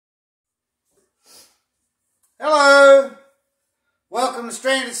Hello, welcome to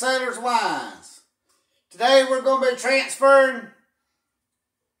Stranded Sailors Wines. Today we're going to be transferring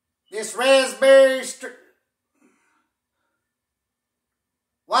this raspberry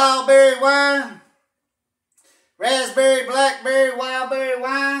wild berry wine, raspberry, blackberry, wild berry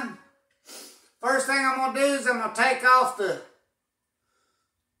wine. First thing I'm going to do is I'm going to take off the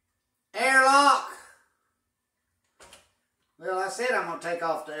airlock. Well, I said I'm going to take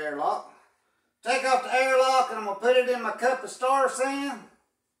off the airlock. Take off the airlock and I'm going to put it in my cup of star sand.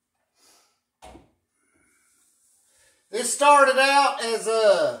 This started out as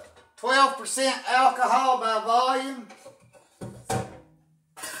a 12% alcohol by volume.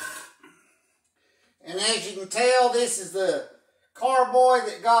 And as you can tell, this is the carboy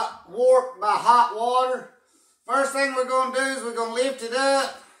that got warped by hot water. First thing we're going to do is we're going to lift it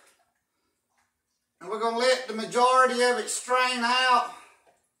up. And we're going to let the majority of it strain out.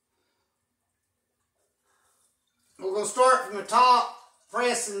 We're going to start from the top,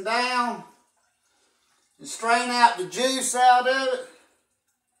 pressing down, and strain out the juice out of it.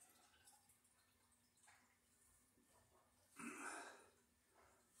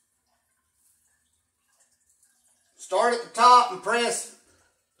 Start at the top and press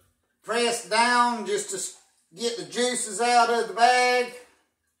down just to get the juices out of the bag.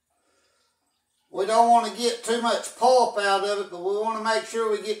 We don't want to get too much pulp out of it, but we want to make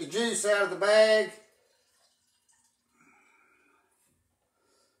sure we get the juice out of the bag.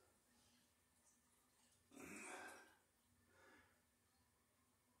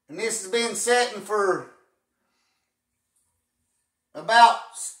 And this has been setting for about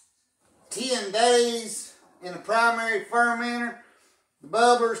 10 days in a primary fermenter. The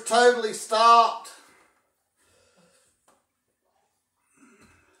bubblers totally stopped.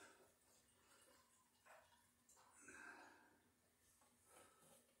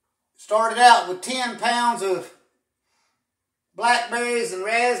 Started out with 10 pounds of blackberries and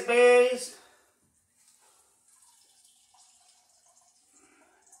raspberries.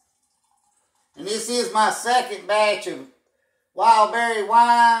 And this is my second batch of wild berry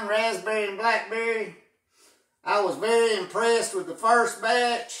wine, raspberry and blackberry. I was very impressed with the first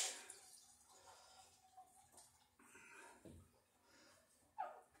batch.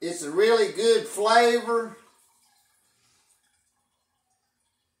 It's a really good flavor.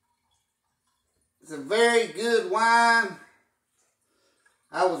 It's a very good wine.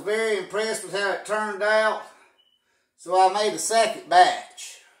 I was very impressed with how it turned out. So I made a second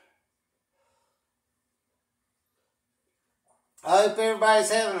batch. I hope everybody's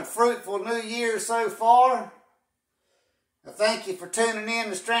having a fruitful new year so far. I thank you for tuning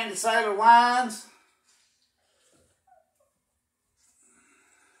in to Stranded Sailor Wines.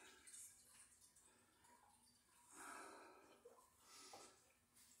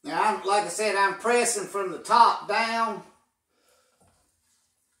 Now, like I said, I'm pressing from the top down.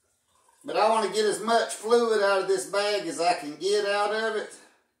 But I want to get as much fluid out of this bag as I can get out of it.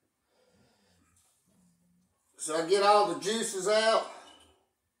 So I get all the juices out.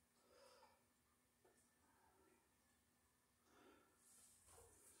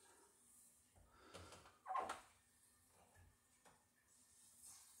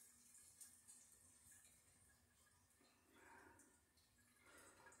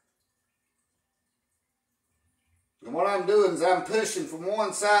 And what I'm doing is I'm pushing from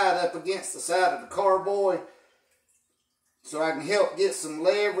one side up against the side of the carboy so I can help get some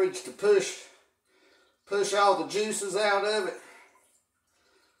leverage to push all the juices out of it.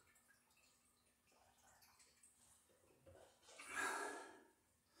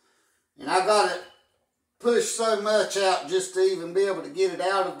 And I got it pushed so much out just to even be able to get it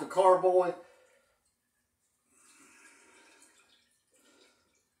out of the carboy.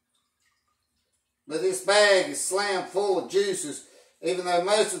 But this bag is slammed full of juices, even though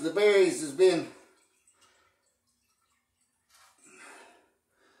most of the berries has been...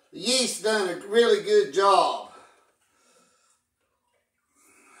 The yeast done a really good job.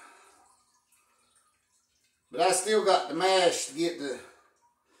 But I still got the mash to get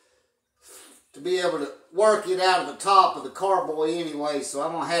to be able to work it out of the top of the carboy anyway, so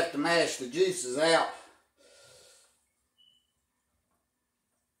I'm going to have to mash the juices out.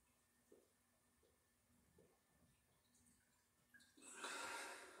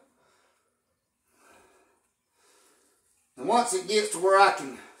 And once it gets to where I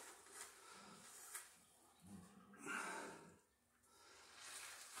can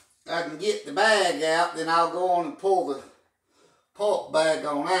get the bag out, then I'll go on and pull the pulp bag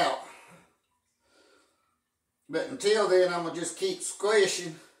on out. But until then, I'm going to just keep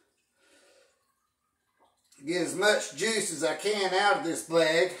squishing. Get as much juice as I can out of this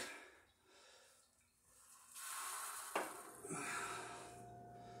bag.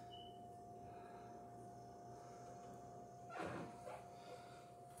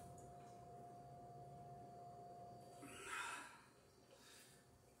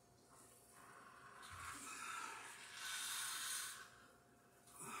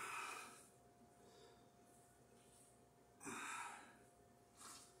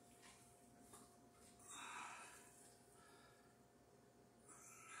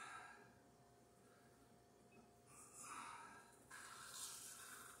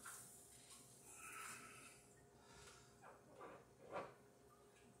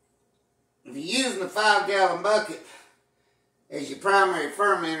 using a 5-gallon bucket as your primary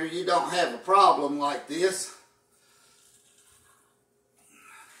fermenter, you don't have a problem like this.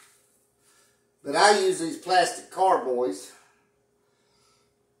 But I use these plastic carboys.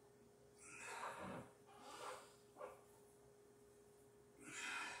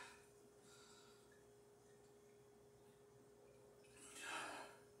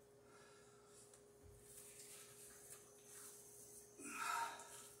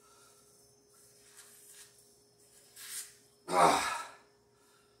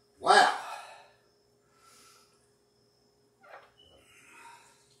 Wow.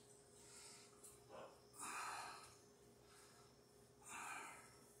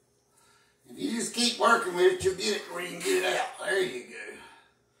 If you just keep working with it, you'll get it where you can get it out. There you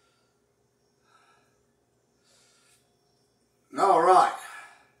go. All right.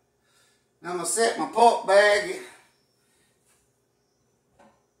 Now I'm going to set my pork bag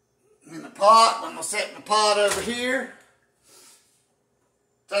in the pot. I'm going to set the pot over here.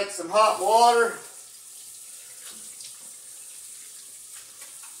 Take some hot water.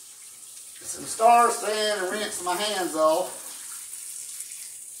 Some Star Sand and rinse my hands off.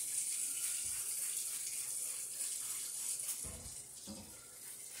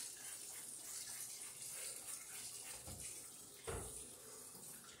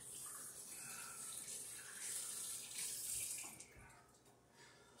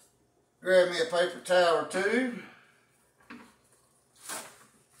 Grab me a paper towel or two.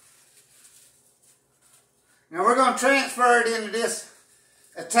 Now we're going to transfer it into this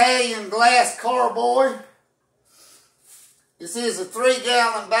Italian glass carboy. This is a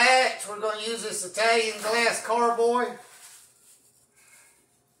 3-gallon batch. We're going to use this Italian glass carboy.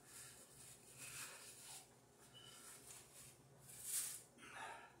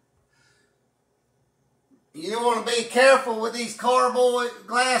 You want to be careful with these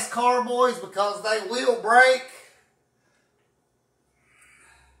glass carboys because they will break.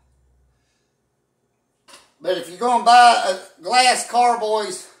 But if you're going to buy glass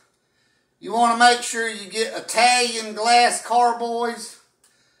carboys, you want to make sure you get Italian glass carboys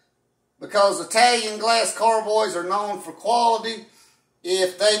because Italian glass carboys are known for quality.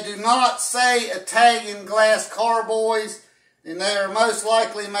 If they do not say Italian glass carboys, then they are most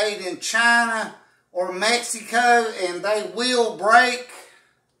likely made in China or Mexico, and they will break.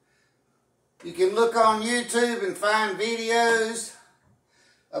 You can look on YouTube and find videos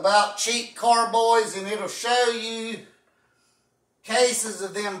about cheap carboys, and it'll show you cases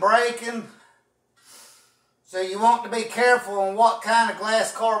of them breaking. So you want to be careful on what kind of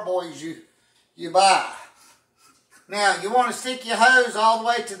glass carboys you buy. Now, you want to stick your hose all the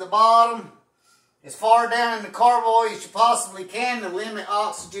way to the bottom, as far down in the carboy as you possibly can to limit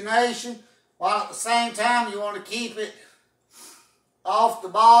oxygenation, while at the same time you want to keep it off the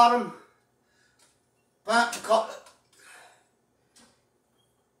bottom. Pump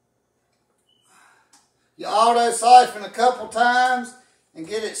you auto siphon a couple times and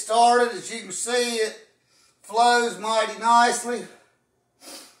get it started. As you can see, it flows mighty nicely.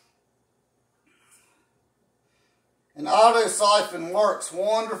 And auto siphon works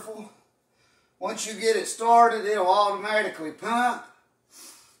wonderful. Once you get it started, it'll automatically pump.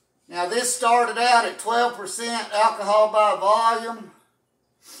 Now this started out at 12% alcohol by volume.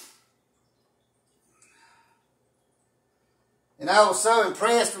 And I was so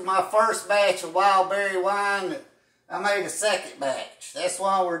impressed with my first batch of wild berry wine that I made a second batch. That's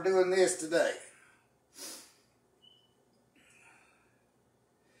why we're doing this today.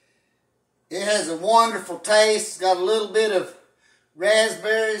 It has a wonderful taste. It's got a little bit of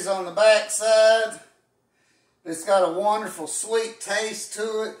raspberries on the back side. It's got a wonderful sweet taste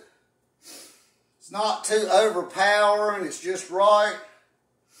to it. It's not too overpowering. It's just right.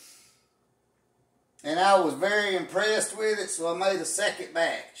 And I was very impressed with it, so I made a second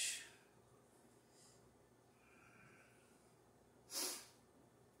batch.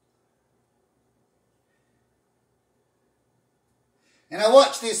 And I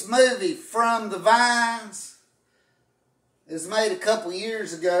watched this movie, From the Vines. It was made a couple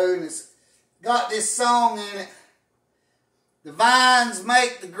years ago, and it's got this song in it. The vines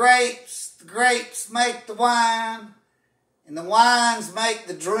make the grapes make the wine, and the wines make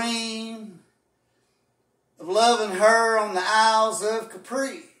the dream of loving her on the Isles of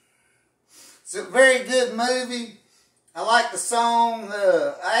Capri. It's a very good movie. I like the song.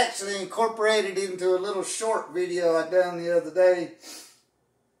 I actually incorporated it into a little short video I done the other day.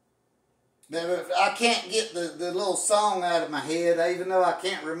 But I can't get the little song out of my head, even though I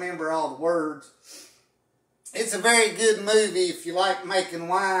can't remember all the words. It's a very good movie. If you like making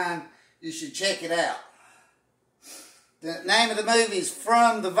wine, you should check it out. The name of the movie is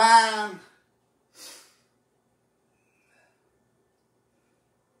From the Vine.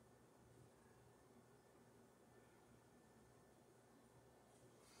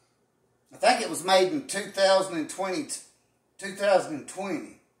 think it was made in 2020.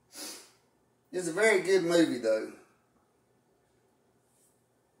 2020. It's a very good movie, though.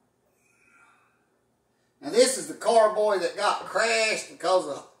 Now, this is the carboy that got crashed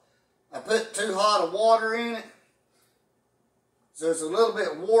because I put too hot of water in it. So it's a little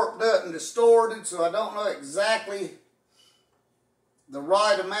bit warped up and distorted, so I don't know exactly the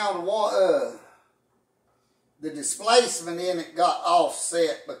right amount of water. The displacement in it got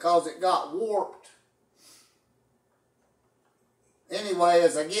offset because it got warped. Anyway,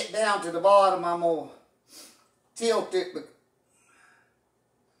 as I get down to the bottom, I'm going to tilt it.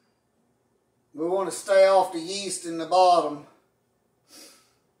 We want to stay off the yeast in the bottom.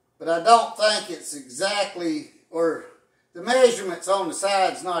 But I don't think it's exactly, or the measurements on the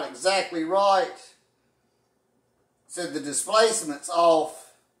side's not exactly right. So the displacement's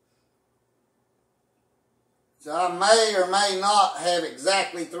off. So I may or may not have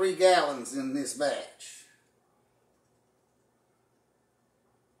exactly 3 gallons in this batch.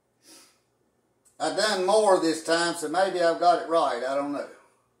 I've done more this time, so maybe I've got it right. I don't know.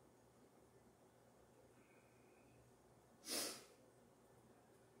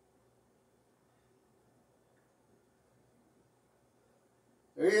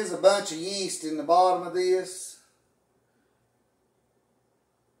 There is a bunch of yeast in the bottom of this.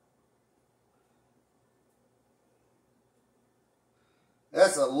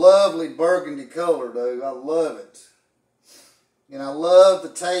 That's a lovely burgundy color, though. I love it. And I love the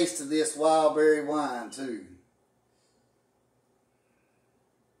taste of this wild berry wine, too.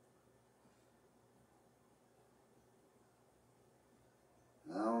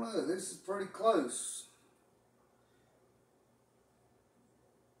 I don't know. This is pretty close.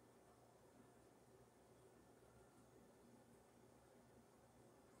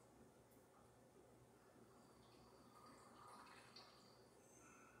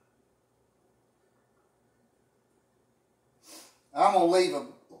 I'm going to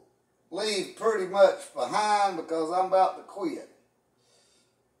leave pretty much behind because I'm about to quit.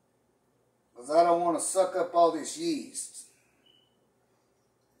 Because I don't want to suck up all this yeast.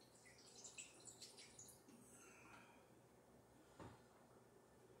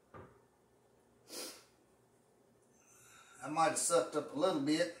 I might have sucked up a little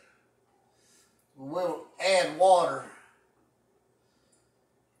bit. We'll add water.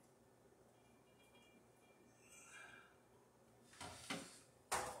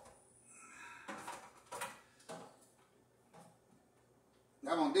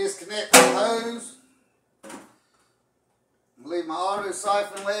 I'm going to disconnect the hose. Leave my auto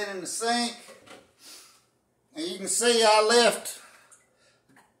siphon lid in the sink. And you can see I left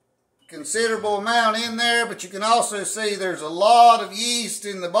a considerable amount in there, but you can also see there's a lot of yeast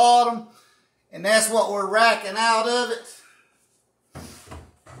in the bottom, and that's what we're racking out of it.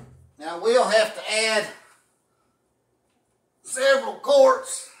 Now we'll have to add several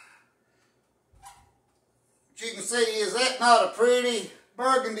quarts. But you can see, is that not a pretty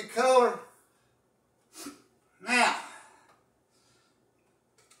burgundy color? Now,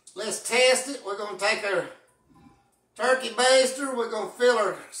 let's test it. We're going to take our turkey baster. We're going to fill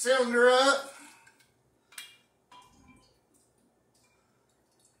our cylinder up.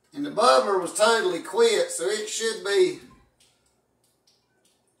 And the bubbler was totally quit, so it should be,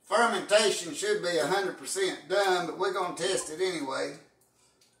 fermentation should be 100% done, but we're going to test it anyway.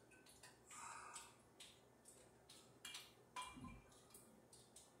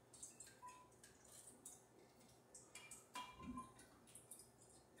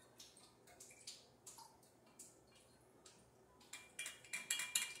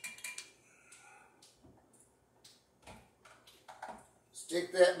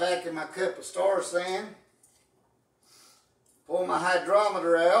 Stick that back in my cup of star sand. Pull my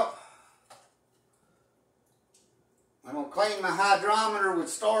hydrometer out. I'm going to clean my hydrometer with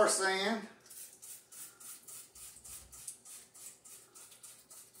star sand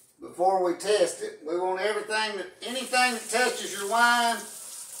before we test it. We want anything that touches your wine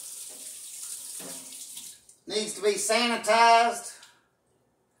needs to be sanitized.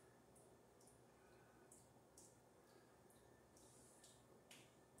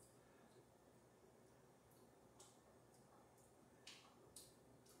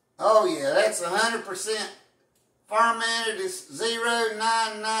 Oh yeah, that's 100% fermented. It's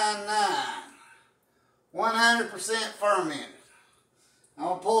 0999. 100% fermented. I'm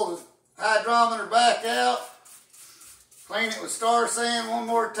going to pull the hydrometer back out. Clean it with star sand one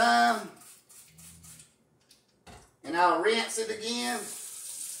more time. And I'll rinse it again.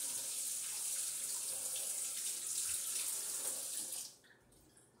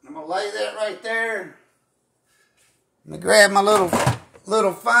 I'm going to lay that right there. Let me grab my little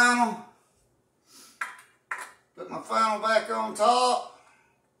funnel. Put my funnel back on top.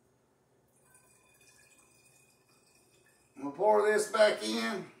 I'm going to pour this back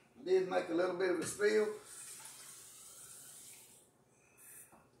in. I did make a little bit of a spill.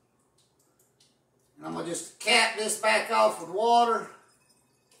 And I'm going to just cap this back off with water.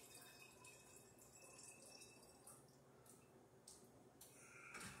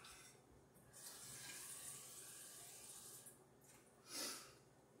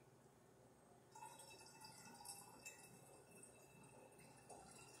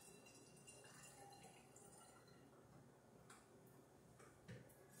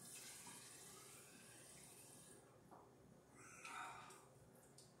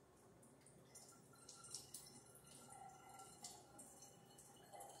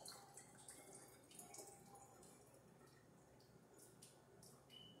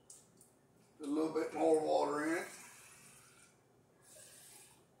 A little bit more water in it.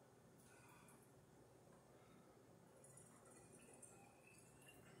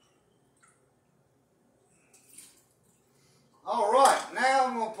 All right, now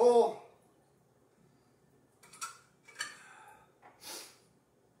I'm going to pull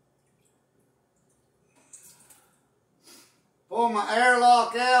my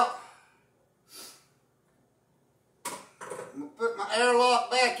airlock out. I'm going to put my airlock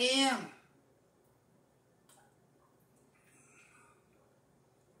back in.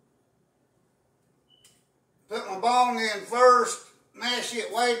 Put my bone in first, mash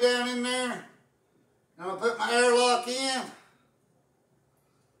it way down in there. I'm going to put my airlock in.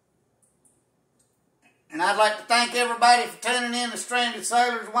 And I'd like to thank everybody for tuning in to Stranded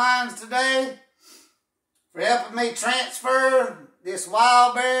Sailors Wines today, for helping me transfer this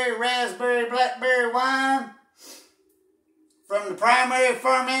wild berry, raspberry, blackberry wine from the primary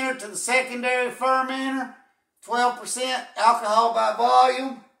fermenter to the secondary fermenter. 12% alcohol by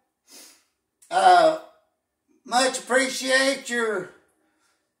volume. Much appreciate your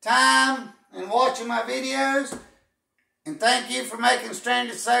time and watching my videos. And thank you for making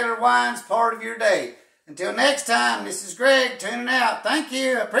Stranded Sailor Wines part of your day. Until next time, this is Greg tuning out. Thank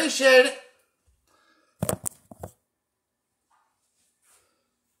you. Appreciate it.